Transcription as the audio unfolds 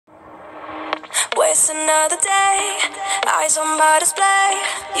Waste another day, eyes on my display.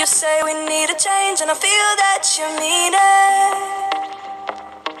 You say we need a change and I feel that you mean it.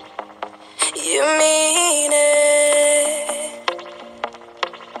 You mean it.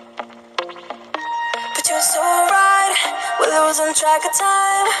 But you're so right, we're losing track of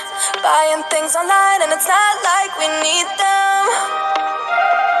time, buying things online and it's not like we need them.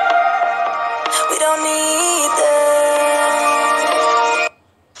 We don't need them.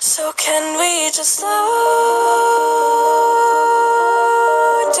 So can we just slow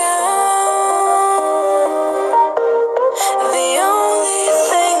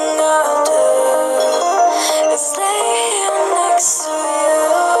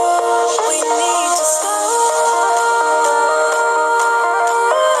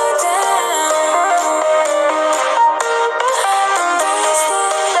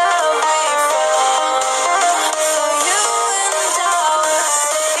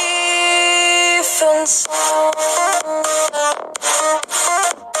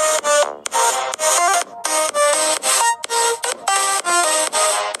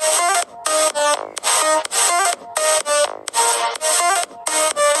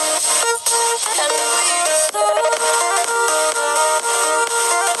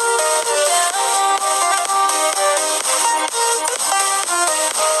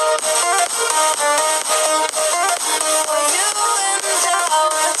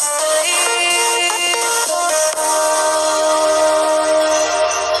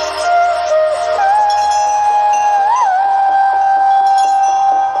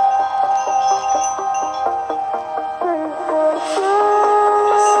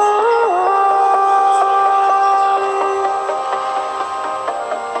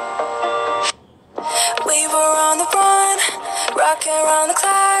around the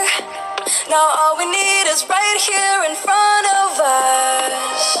clock. Now all we need is right here in front of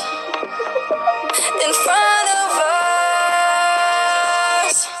us. In front of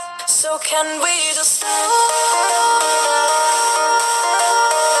us. So can we just slow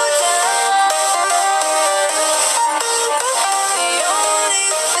down? The only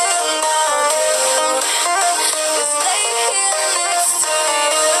thing I'll do is lay here next to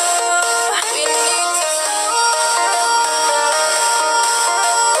you. We need to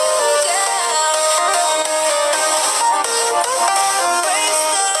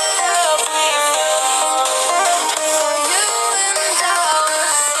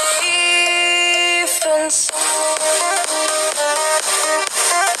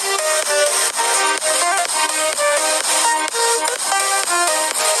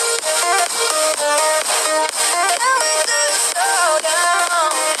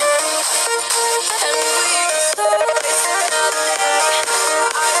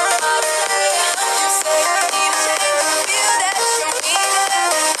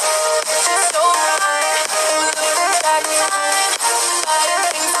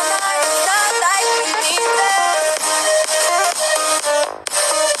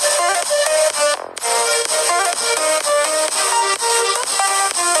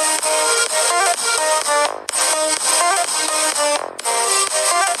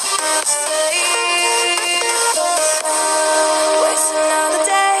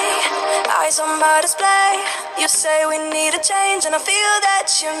on my display. You say we need a change and I feel that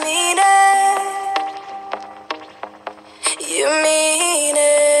you mean it. You mean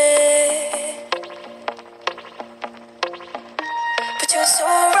it. But you're so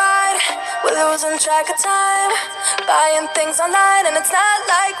right, we're losing track of time, buying things online and it's not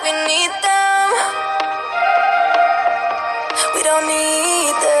like we need them. We don't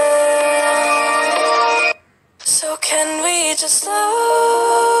need them. So can we just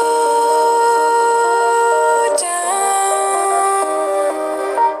slow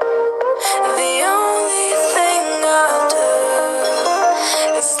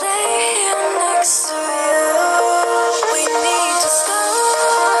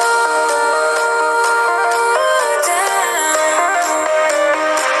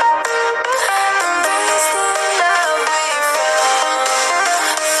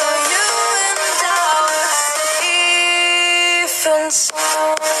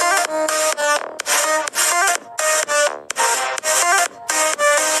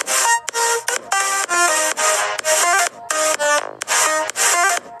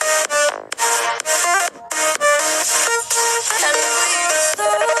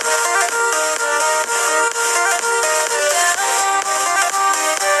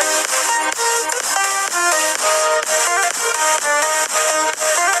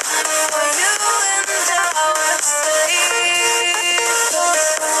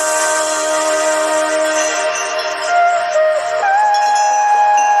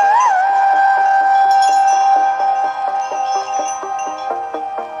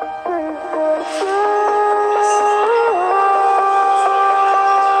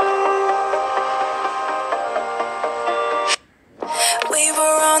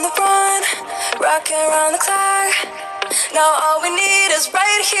rocking around the clock. Now all we need is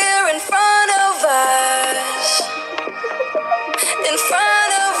right here in front of us. In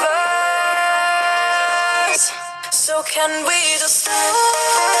front of us. So can we just slow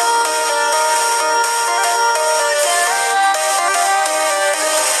down?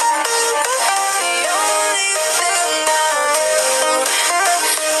 The only thing I'll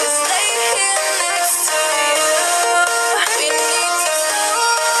do is lay here next to you. We need to slow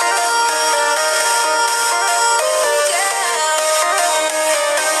down.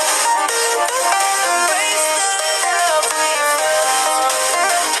 Embrace the love we found.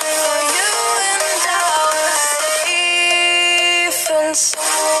 For you and I were safe and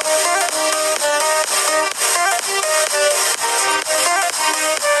sound.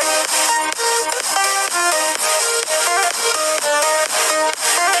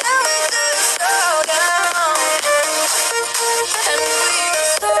 Can we just slow down? And we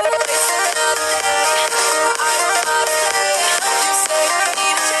just slowly set up day. I don't know how to say. You say we need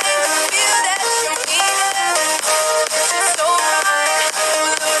a change. Feel that you need it. You're so right. We're losing track of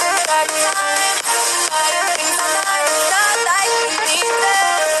time. Fighting things online. It's not like we need them.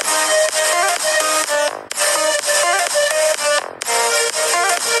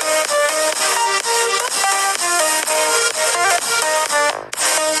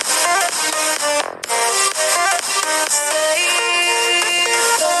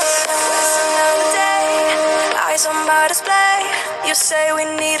 Eyes on my display. You say we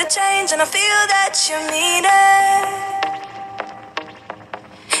need a change, and I feel that you mean it.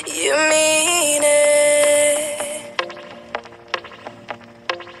 You mean it.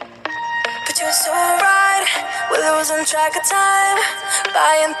 But you're so right. We're losing track of time.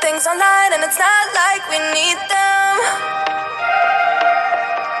 Buying things online, and it's not like we need them.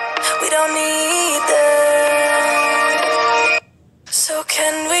 We don't need them. So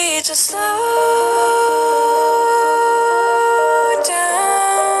can we just slow down?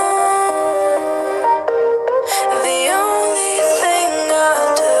 The only thing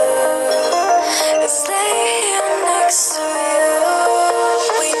I'll do is lay here next to you.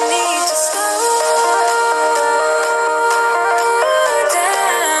 We need to slow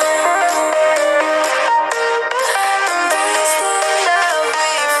down. Embrace the love we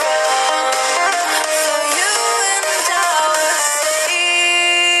found. For you and I were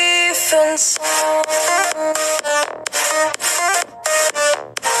safe and sound.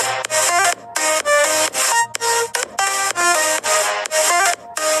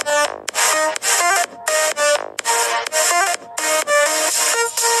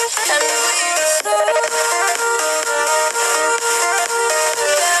 And we just slow down.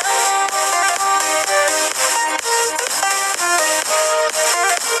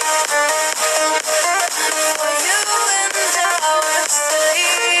 For you and I were safe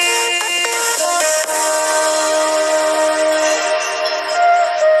and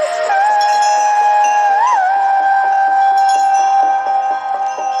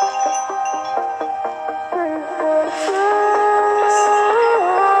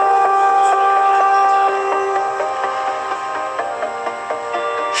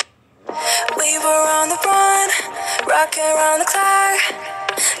we were on the run, rocking around the clock.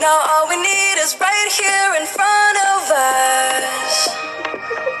 Now all we need is right here in front of us.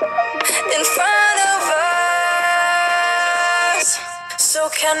 In front of us. So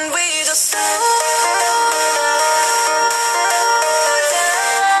can we just slow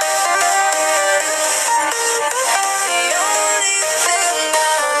down? The only thing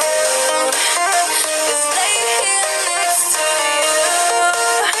I'll do is lay here next to you.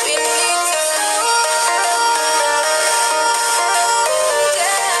 We need to slow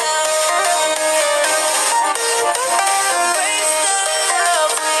down. Embrace the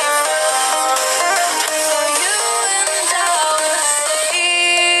love we found. For you and I were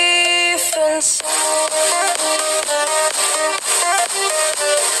safe and sound.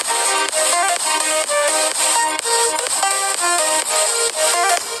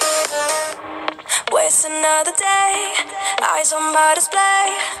 Waste another day, eyes on my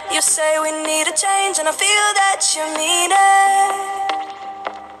display. You say we need a change, and I feel that you mean it.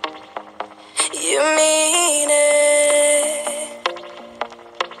 You mean it.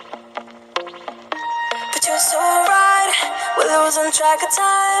 But you're so right. We're losing track of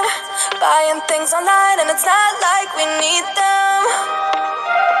time. Buying things online, and it's not like we need them.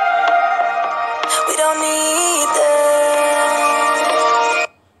 We don't need them.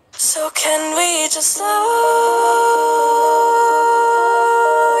 So can we just slow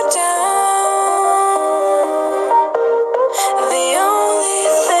down? The only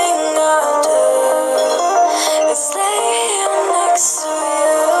thing I'll do is lay here next to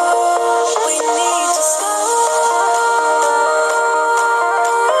you. We need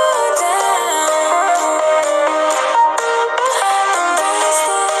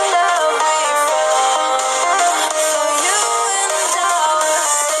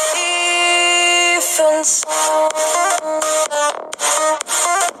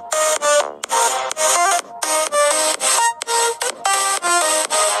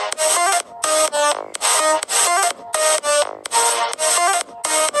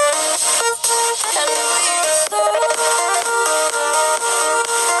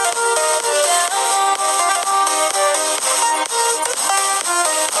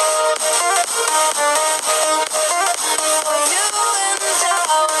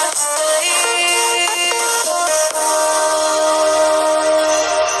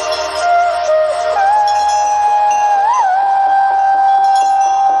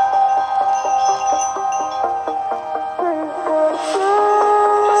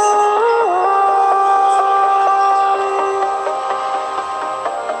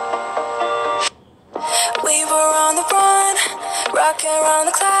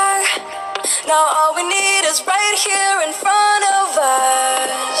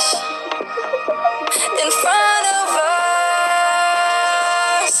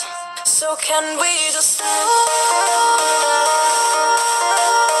can we just slow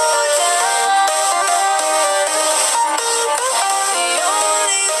down? The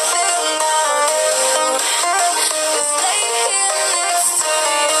only thing I'll do is lay here next to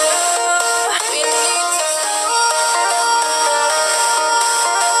you. We need to slow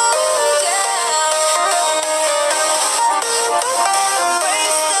down.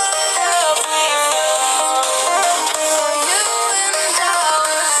 Embrace the love we found. For you and I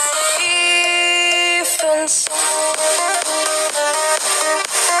are safe and sound.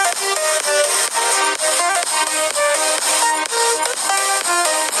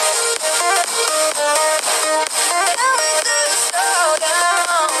 Can we just slow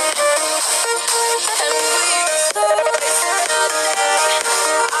down? And we can start wasting another day.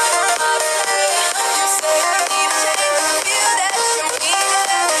 I don't know how to play. You say we need a change. Feel that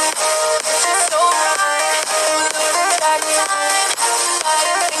you mean it. It's just so right. We're losing track of time.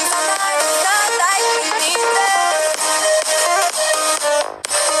 Fighting things online. It's not like we need this.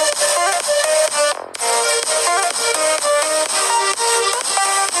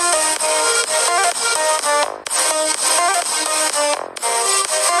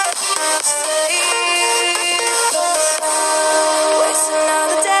 Waste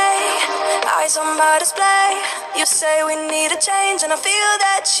another day, eyes on my display. You say we need a change, and I feel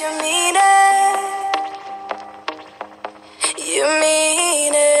that you mean it. You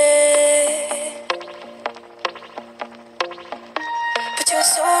mean it. But you're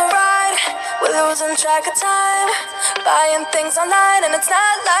so right, we're losing track of time. Buying things online, and it's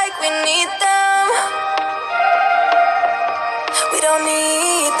not like we need them. We don't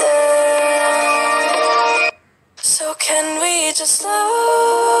need them. So can we just slow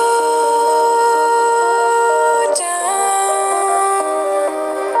down?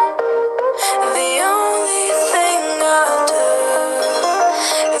 The only thing I'll do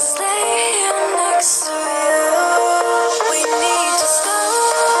is lay here next to you. We need to slow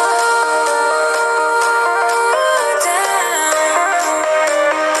down.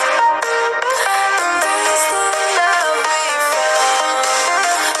 Embrace the love we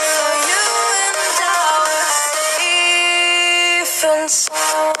found. For you and I are safe and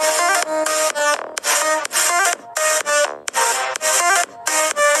sound.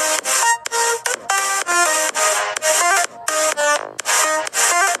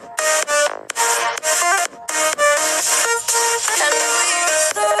 Can we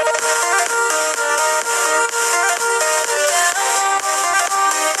slow down?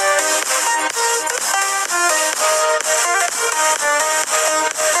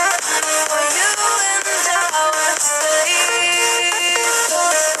 For you and I are safe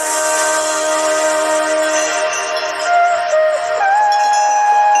and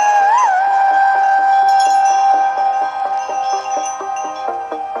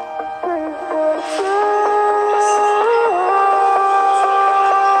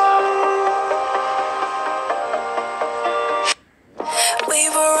we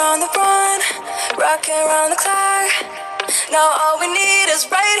were on the run, rocking around the clock. Now all we need is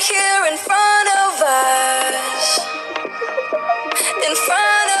right here in front of us. In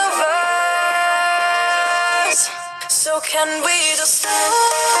front of us. So can we just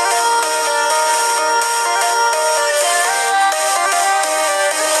slow